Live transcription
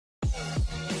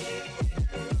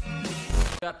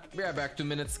Yeah, be right back. 2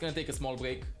 minutes. Gonna take a small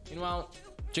break. Meanwhile,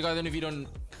 check out the new video on...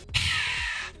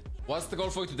 What's the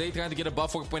goal for today? Trying to get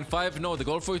above 4.5? No, the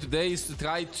goal for today is to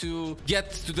try to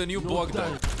get to the new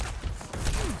Border.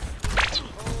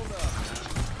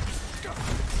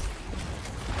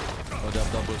 Oh, they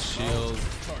have double shield.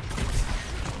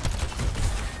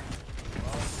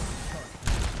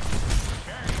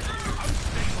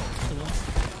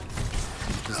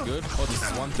 This is good. Oh, this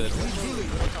is wanted.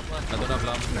 I don't have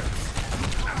lamp.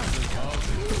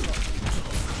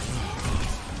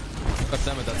 God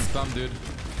damn it, that's spam, dude.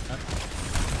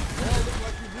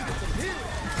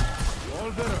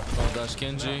 Oh, dash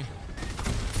Kenji.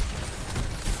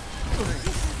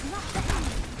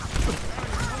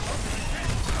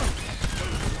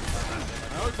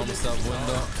 Almost that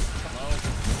window.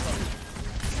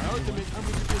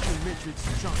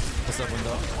 What's that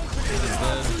window? He's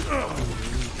dead.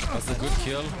 That's a good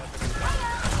kill.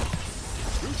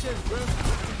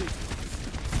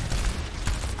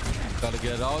 Gotta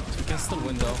get out. We can still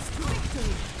win though.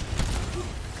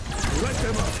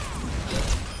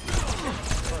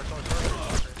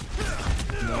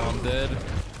 No, I'm dead.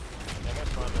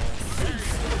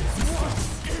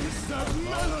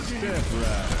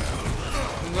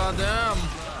 God damn.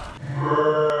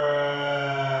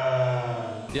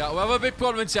 Yeah, we have a big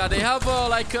problem, chat. They have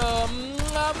like 3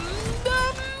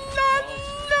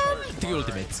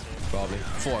 ultimates, probably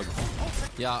 4.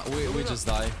 Yeah, we just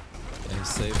die. And he's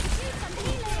safe.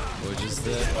 We're just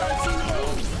dead.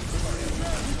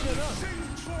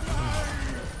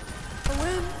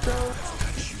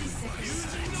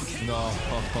 No.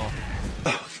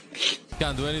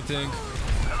 Can't do anything.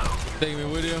 Take me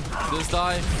with you. Just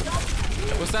die.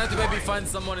 We're trying to maybe find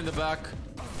someone in the back.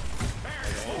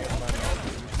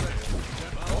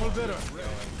 All better.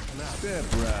 Step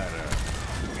rider.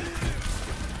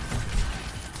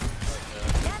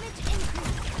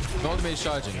 The ultimate is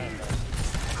charging. Do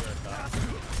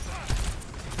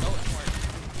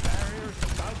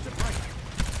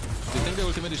you think the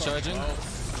ultimate is charging?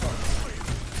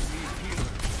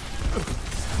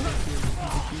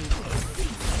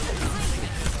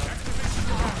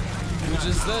 Which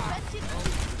is dead.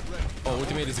 Oh,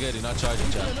 ultimate is ready, not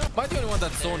charging, chat. Am I the only one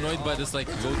that's so annoyed by this like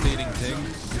rotating thing?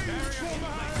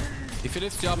 If it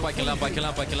lifts you up, I can lamp, guys.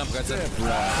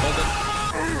 Hold it.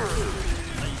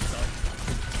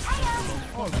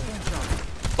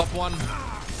 Pop one.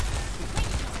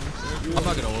 I'm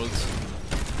not gonna ult.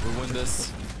 We win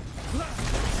this.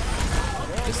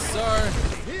 Yes, sir.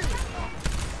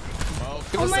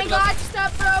 Oh my god,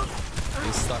 stop, bro.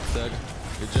 He's stuck, Doug.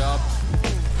 Good job.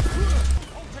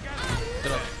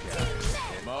 Get up.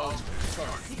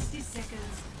 60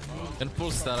 seconds. And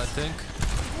pull stat, I think.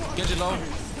 Genji low.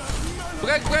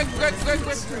 Break.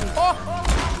 Oh!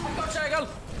 Cherry girl.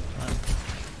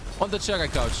 On the cherry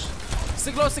couch.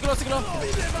 Siglo.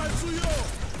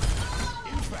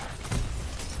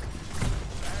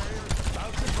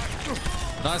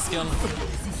 Nice kill.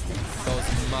 That was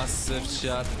massive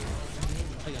shot.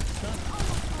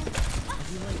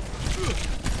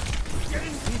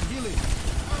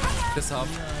 This hub.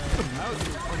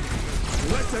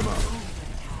 Let them up.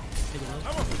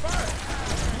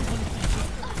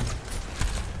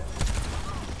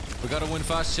 We gotta win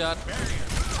fast, chat.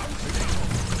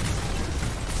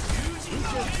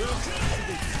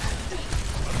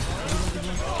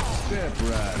 Step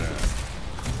rider.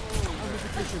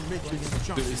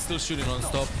 Dude, he's still shooting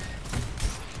non-stop.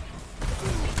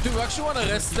 Dude, we actually want to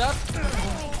rest that?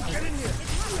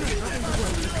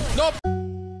 Nope!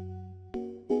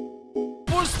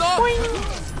 Full stop!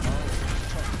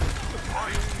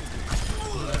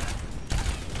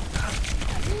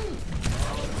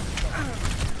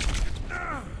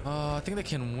 I think they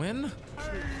can win?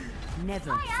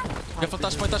 Never. Careful,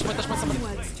 touch point, somebody.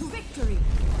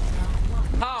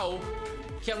 How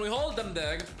can we hold them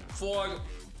there for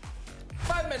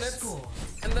 5 minutes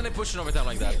and then they push in overtime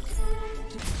like that?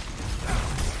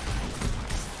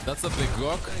 That's a big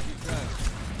rock.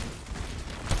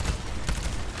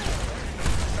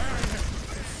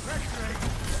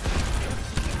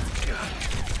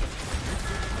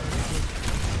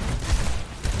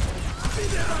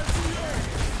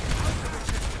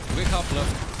 Big half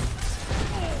left.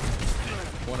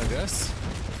 One, I guess.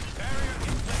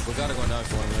 We gotta go now if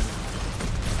you want to win.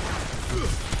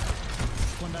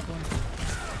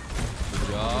 Good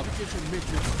job.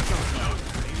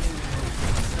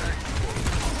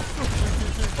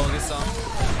 Oh, this some.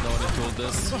 No one killed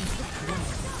this.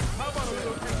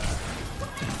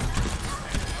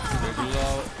 Very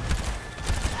low.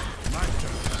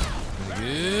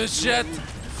 Good shit.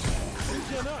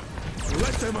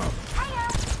 Let them up.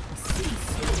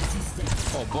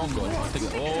 Oh, bongo. Take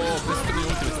it. Oh, this is the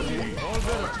ultimate.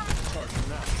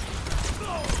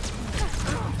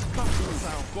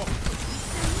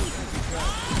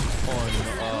 Oh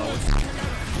no.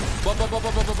 Bop, bop, bop,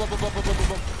 bop, bop, bop, bop, bop, bop, bop,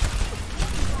 bop.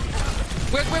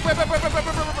 Wait.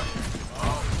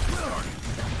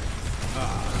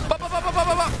 Bop, bop, bop, bop,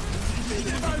 bop, bop.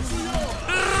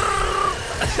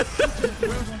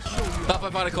 Top my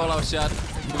body call out shot.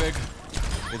 Big.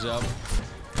 Good job.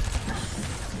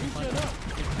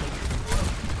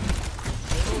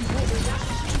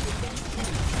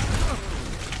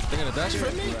 They're gonna dash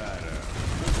for me?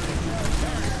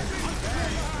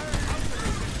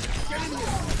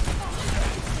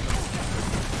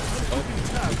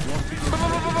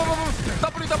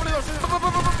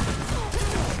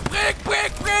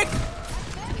 Break!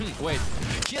 Wait.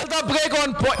 Kill the break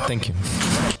on point. Thank you.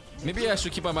 Maybe I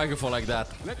should keep my microphone like that.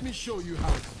 Let me show you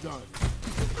how it's done.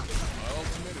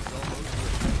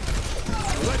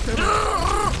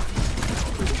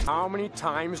 How many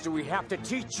times do we have to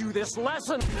teach you this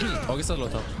lesson? Okay, start low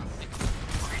top.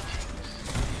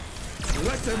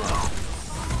 Let them out.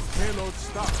 Payload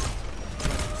stop.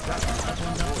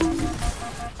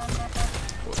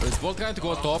 Is Bolt trying to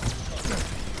go top?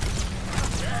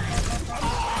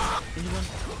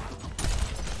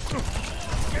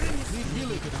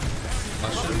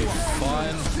 That should be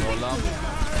fine. No lamp.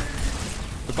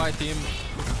 Goodbye, team.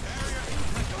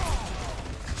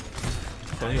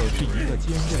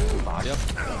 Yep.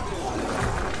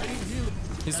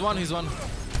 He's one.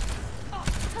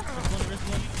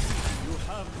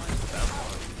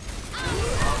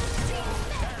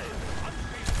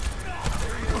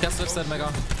 Cast left side, Mega.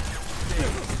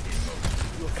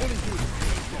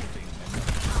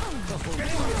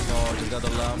 Oh, just got the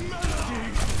lamp.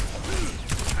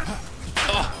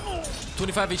 Oh,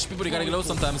 25 HP, but you gotta get low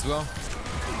sometimes, bro.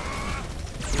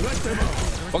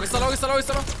 Okay, stall.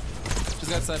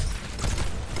 Just got side.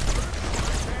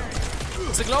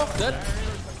 Sick low, dead.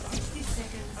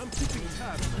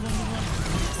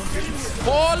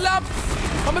 Oh, lamp!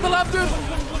 I'm in the lamp, dude!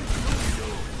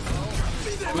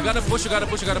 We gotta push.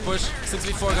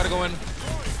 6v4, gotta go in.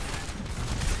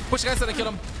 Push guys and kill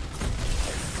him.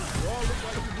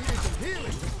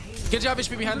 Get your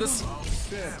HP behind us.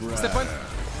 Step point.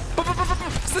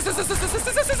 Stick.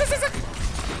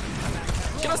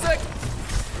 Kill us, stick.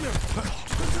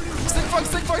 Stick fox.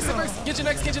 Get you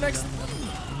next. Tiga.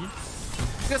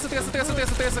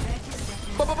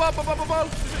 Ball.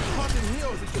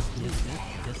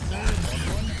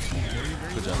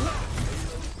 Good job.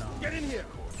 Get in here.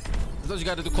 Sometimes you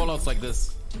gotta do callouts like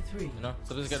this. You know?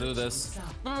 Sometimes you gotta do this.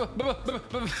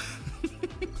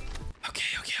 Okay.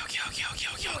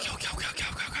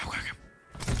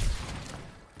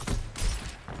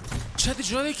 Chat, did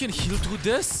you know they can heal through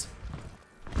this?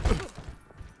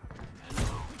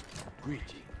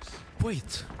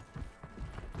 Wait.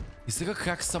 Is there a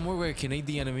crack somewhere where I can aid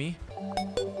the enemy?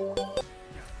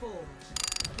 4,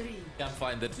 3, Can't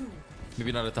find it. Maybe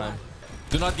another time.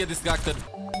 Do not get distracted.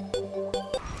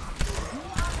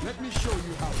 Let me show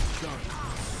you how it's done.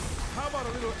 How about a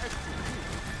little extra?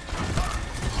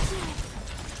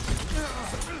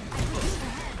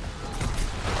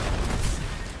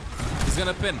 He's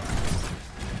gonna pin.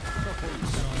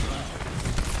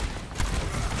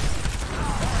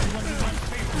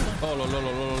 Oh, lol.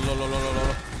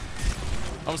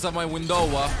 I almost have my window.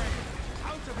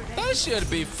 That should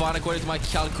be fun according to my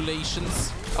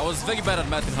calculations. I was very bad at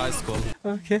math in high school.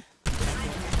 Okay.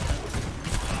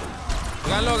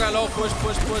 Guy low, push.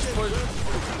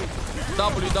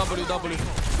 W.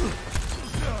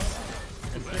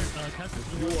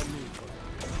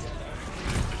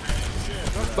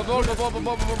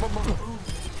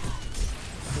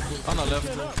 On the left.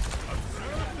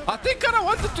 I think I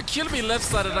wanted to kill me left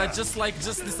side and I just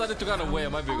decided to run away. I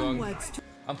might be wrong.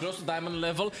 I'm close to diamond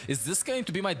level. Is this going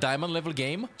to be my diamond level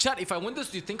game? Chat, if I win this,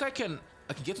 do you think I can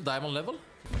get to diamond level?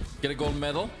 Get a gold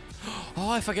medal?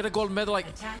 Oh, if I get a gold medal, like...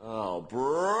 Oh,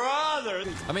 brother!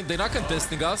 I mean, they're not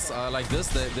contesting us like this.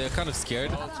 They're kind of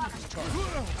scared.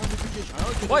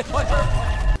 Oi!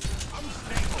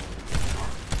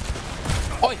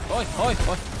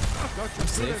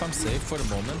 I'm safe for the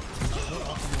moment.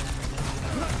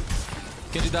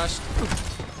 Can you dash?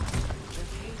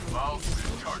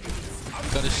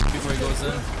 Got his shit before he goes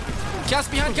in.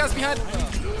 Cast behind!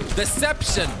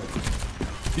 Deception!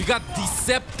 You got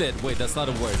decepted. Wait, that's not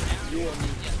a word.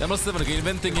 ML7 again,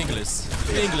 inventing English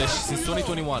since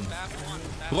 2021.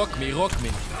 Rock me.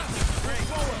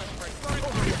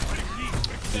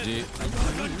 GG.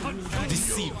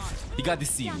 Deceived. He got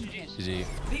deceived. GG.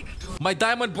 My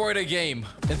diamond border game.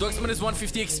 Endorsement is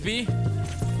 150 XP.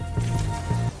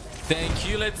 Thank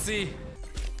you. Let's see.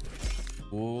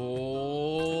 Oh,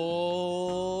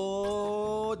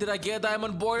 did I get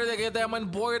diamond border? Did I get diamond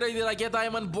border? Did I get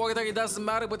diamond border? It doesn't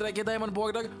matter, but did I get diamond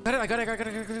border? I got it. I got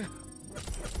it!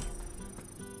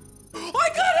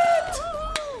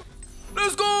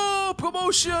 Let's go!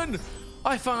 Promotion!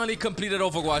 I finally completed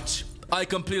Overwatch. I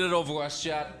completed Overwatch,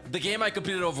 chat. The game I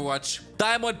completed Overwatch.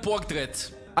 Diamond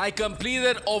portrait. I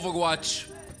completed Overwatch.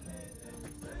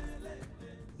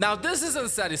 Now this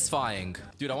isn't satisfying.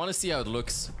 Dude, I want to see how it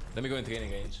looks. Let me go in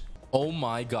training range. Oh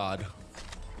my god.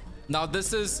 Now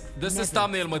this is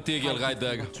thumbnail material right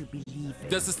there.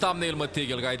 This is thumbnail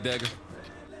material right there.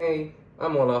 Hey,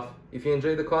 I'm Olaf. If you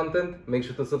enjoy the content, make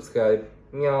sure to subscribe.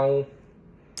 Meow.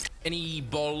 Any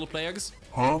ball players?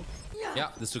 Huh? Yeah,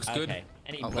 this looks good. Okay.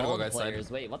 Any I'm gonna ball go outside. players?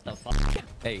 Wait, what the fuck?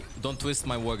 Hey, don't twist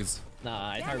my words.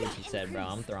 Nah, I heard what you said, bro.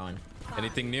 I'm throwing.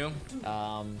 Anything new?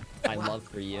 My love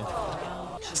for you.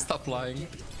 Stop lying.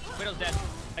 Widow's dead.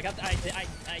 I got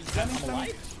I'm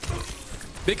alive.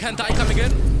 Big hentai coming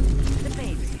in.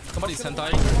 Somebody's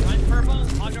hentai. Run purple.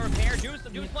 On to repair. Juice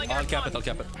playing. I'll cap it.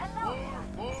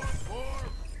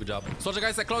 Good job. Soldier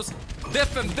guys, are close.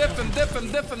 Diff him. There's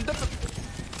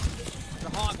a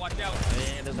hog. Watch out.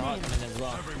 Yeah, there's a hog coming in as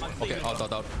well. Okay,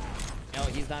 out. No,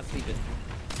 he's not sleeping.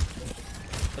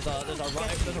 There's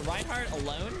a Reinhardt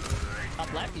alone.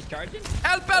 Top left, he's charging.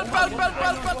 Help!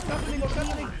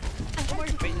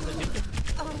 Wait, there's a dude.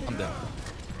 I'm dead.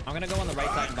 I'm gonna go on the right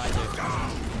side and buy dude.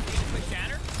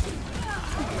 Shatter.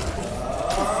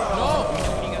 No!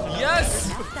 Yes!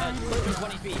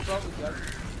 20 feet.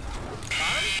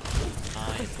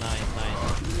 Nice.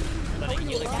 Letting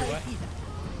you lick your way.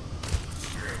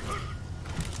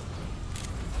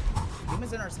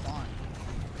 Human's in our spawn.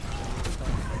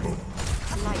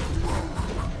 Are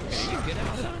you good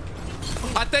at that?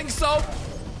 I think so.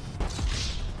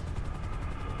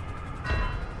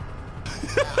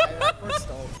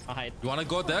 Hide. You wanna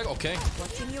go there? Okay.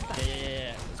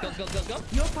 Yeah. Let's go.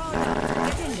 Your power.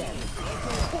 Get in there.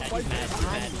 He's mad.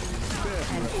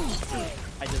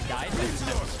 I just died.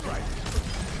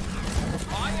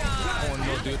 Oh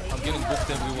no, dude. I'm getting booked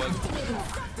everywhere.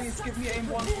 Please give me aim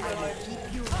one for my life.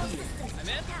 I'm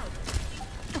in.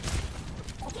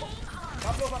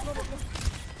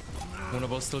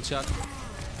 Moonable still chat.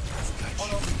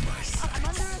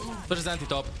 There's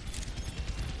anti-top.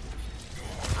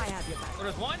 I have your back. So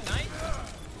there's one. Nice.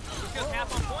 He's just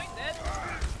half on point. Dead.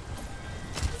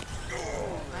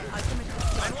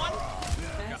 Find one.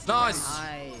 Nice.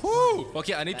 Woo!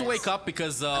 Okay, I need to wake up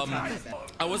because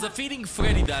I was feeding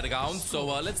Freddy that round, so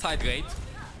let's hydrate.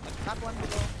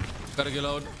 Gotta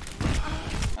reload.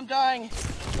 I'm dying.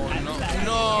 Oh no!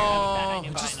 No!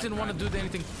 Just didn't want to do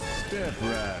anything.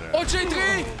 Oh,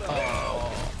 J3!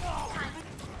 Oh.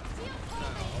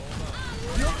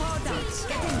 Your power down.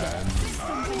 Get in there.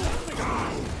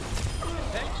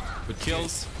 Good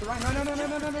kills. No.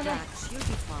 Jax, you'll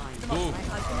be fine. Boo!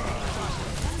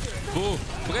 Boo!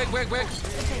 Break!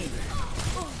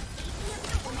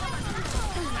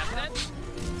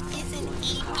 Isn't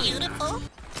he beautiful?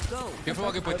 Go. Careful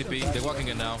walking point TP. They're walking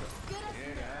in now.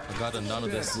 I got none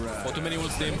of this. Oh, too many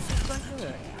ults team.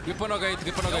 Ripper no gate.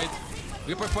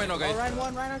 Ripper point no gate.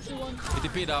 Ryan actually won. He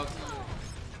TP'd out.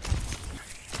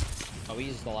 Oh, we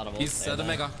used a lot of ults. He's the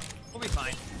mega. We'll be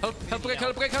fine. Help break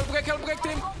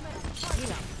team.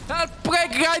 Help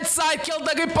break right side. Kill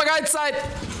the Ripper right side.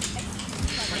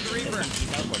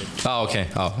 Oh, okay.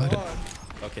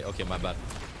 Okay, my bad.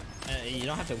 You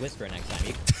don't have to whisper next time.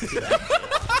 You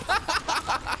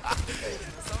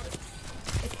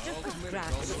It's just a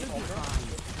scratch. You'll be fine.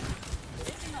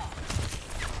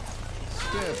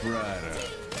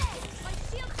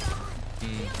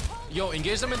 Yo,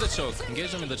 engage them in the choke.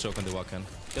 When they walk in.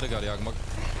 Get a guy, Yagmog.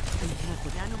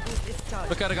 Nano boost is charged.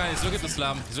 Look at the guy. He's looking at the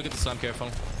slam. Careful.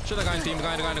 Shoot the guy in team.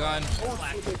 Guy. Shoot the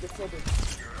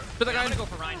guy. I'm gonna go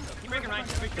for Ryan. Keep breaking Ryan.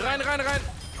 Rein. I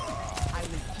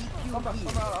will keep you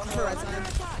here.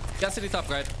 Get city top,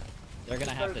 right? They're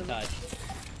gonna have to touch.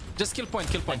 Just kill point.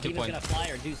 Team is gonna fly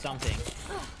or do something.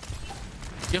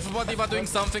 Careful about D.Va doing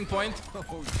something point.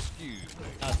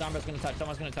 Someone's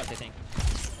gonna touch, I think.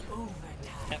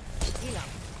 Yep.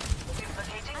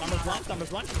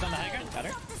 Numbers one. She's on the high ground. Got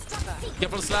her.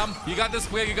 Careful slam. You got this,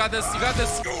 Brig. You got this.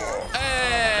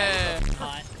 Hey!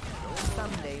 Hot.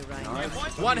 Someday, Ryan.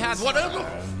 One hand, one elbow.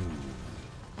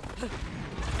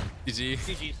 GG.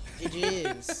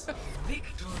 GG's.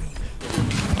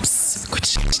 Good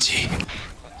shit, GG.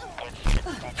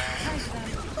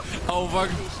 Over.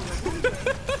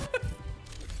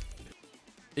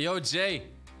 Yo, Jay.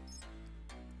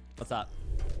 What's up?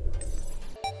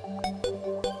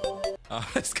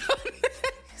 Let's go.